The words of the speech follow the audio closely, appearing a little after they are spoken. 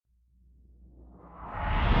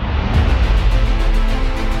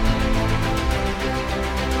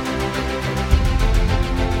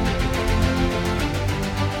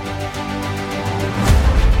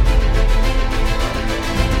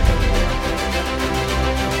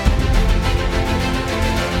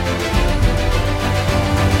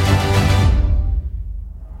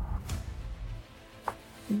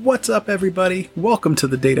What's up, everybody? Welcome to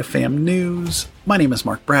the Data Fam News. My name is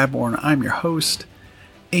Mark Bradbourne. I'm your host.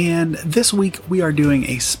 And this week we are doing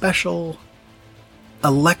a special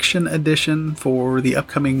election edition for the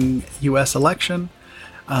upcoming US election.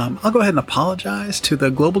 I'll go ahead and apologize to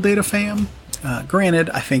the global Data Fam.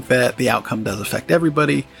 Granted, I think that the outcome does affect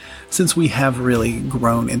everybody, since we have really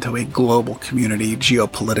grown into a global community,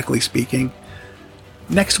 geopolitically speaking.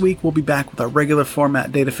 Next week, we'll be back with our regular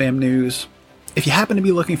format Data Fam News. If you happen to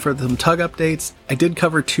be looking for some TUG updates, I did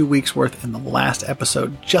cover 2 weeks worth in the last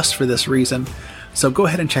episode just for this reason, so go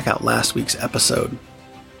ahead and check out last week's episode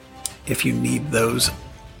if you need those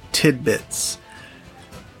tidbits.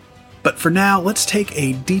 But for now, let's take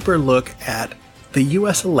a deeper look at the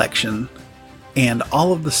US election and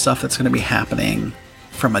all of the stuff that's going to be happening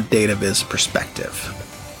from a data viz perspective.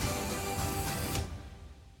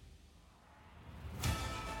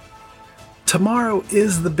 Tomorrow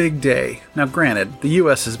is the big day. Now granted, the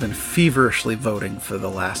US has been feverishly voting for the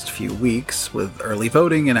last few weeks with early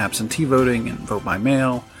voting and absentee voting and vote by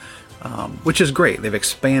mail, which is great. They've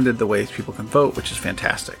expanded the ways people can vote, which is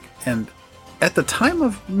fantastic. And at the time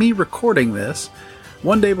of me recording this,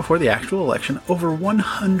 one day before the actual election, over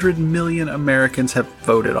 100 million Americans have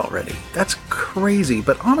voted already. That's crazy,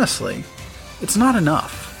 but honestly, it's not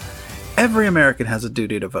enough. Every American has a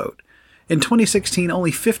duty to vote. In 2016,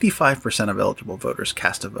 only 55% of eligible voters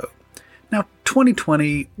cast a vote. Now,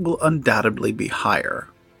 2020 will undoubtedly be higher,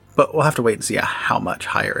 but we'll have to wait and see how much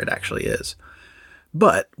higher it actually is.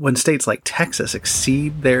 But when states like Texas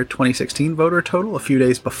exceed their 2016 voter total a few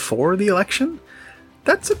days before the election,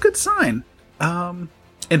 that's a good sign. In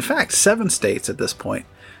fact, 7 states at this point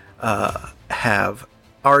have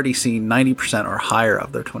already seen 90% or higher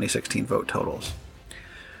of their 2016 vote totals.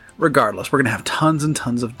 Regardless, we're going to have tons and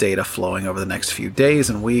tons of data flowing over the next few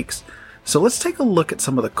days and weeks. So let's take a look at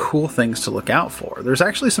some of the cool things to look out for. There's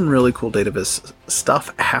actually some really cool data viz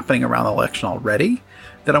stuff happening around the election already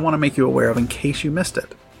that I want to make you aware of in case you missed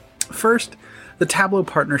it. First, the Tableau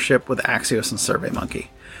partnership with Axios and SurveyMonkey.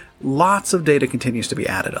 Lots of data continues to be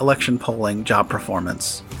added. Election polling, job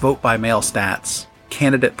performance, vote by mail stats,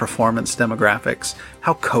 candidate performance demographics,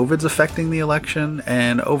 how COVID's affecting the election,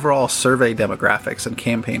 and overall survey demographics and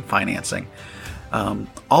campaign financing.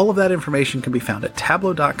 All of that information can be found at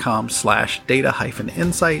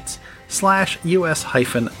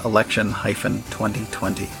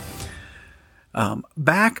tableau.com/data-insights/US-election-2020.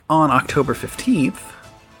 Back on October 15th,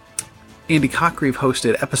 Andy Cockgreave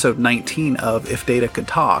hosted episode 19 of If Data Could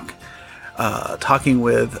Talk, talking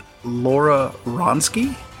with Laura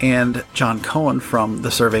Wronski and John Cohen from the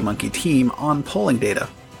SurveyMonkey team on polling data.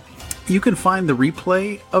 You can find the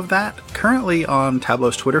replay of that currently on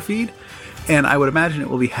Tableau's Twitter feed, and I would imagine it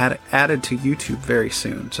will be added to YouTube very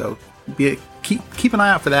soon. So keep an eye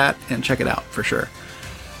out for that and check it out for sure.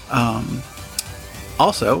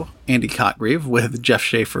 Also, Andy Cockgreave with Jeff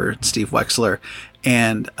Schaefer, Steve Wexler,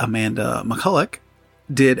 and Amanda McCulloch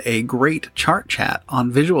did a great chart chat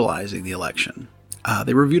on visualizing the election.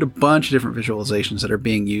 They reviewed a bunch of different visualizations that are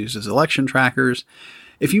being used as election trackers.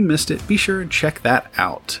 If you missed it, be sure and check that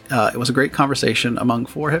out. It was a great conversation among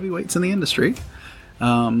 4 heavyweights in the industry.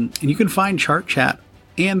 And you can find chart chat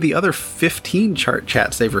and the other 15 chart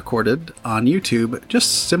chats they've recorded on YouTube.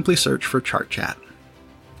 Just simply search for chart chat.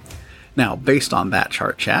 Now, based on that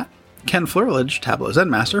chart chat, Ken Flerlage, Tableau Zen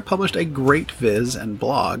Master, published a great viz and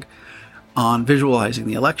blog on visualizing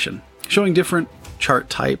the election, showing different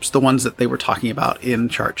chart types, the ones that they were talking about in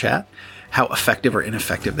chart chat, how effective or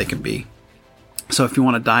ineffective they can be. So if you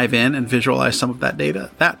want to dive in and visualize some of that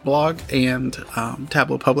data, that blog and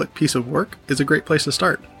Tableau Public piece of work is a great place to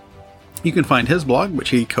start. You can find his blog, which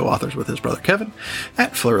he co-authors with his brother Kevin,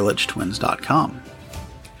 at flerlagetwins.com.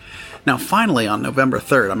 Now finally, on November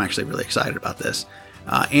 3rd, I'm actually really excited about this,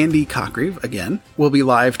 Andy Cockgreave, again, will be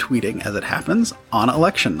live tweeting as it happens on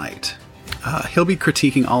election night. He'll be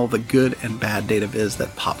critiquing all of the good and bad data viz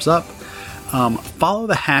that pops up. Follow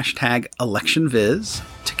the hashtag ElectionViz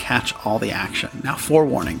to catch all the action. Now,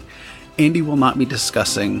 forewarning, Andy will not be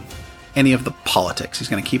discussing any of the politics. He's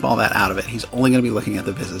going to keep all that out of it. He's only going to be looking at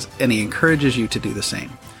the vizzes, and he encourages you to do the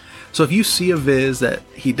same. So if you see a viz that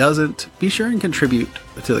he doesn't, be sure and contribute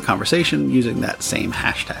to the conversation using that same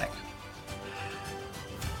hashtag.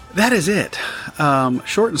 That is it.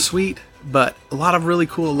 Short and sweet, but a lot of really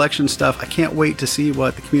cool election stuff. I can't wait to see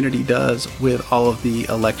what the community does with all of the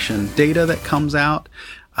election data that comes out.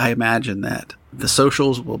 I imagine that the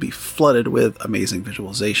socials will be flooded with amazing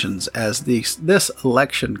visualizations as this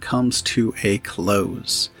election comes to a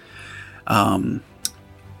close.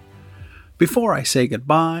 Before I say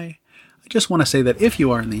goodbye, I just want to say that if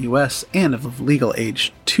you are in the US and of legal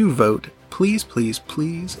age to vote, please, please,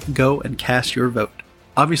 please go and cast your vote.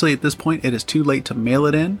 Obviously, at this point, it is too late to mail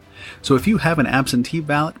it in, so if you have an absentee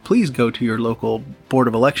ballot, please go to your local Board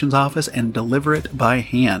of Elections office and deliver it by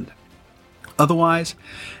hand. Otherwise,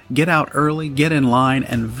 get out early, get in line,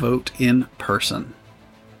 and vote in person.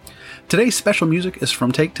 Today's special music is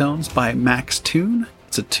from Take Tones by Max Toon.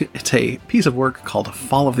 It's a piece of work called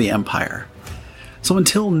Fall of the Empire. So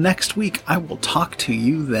until next week, I will talk to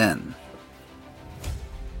you then.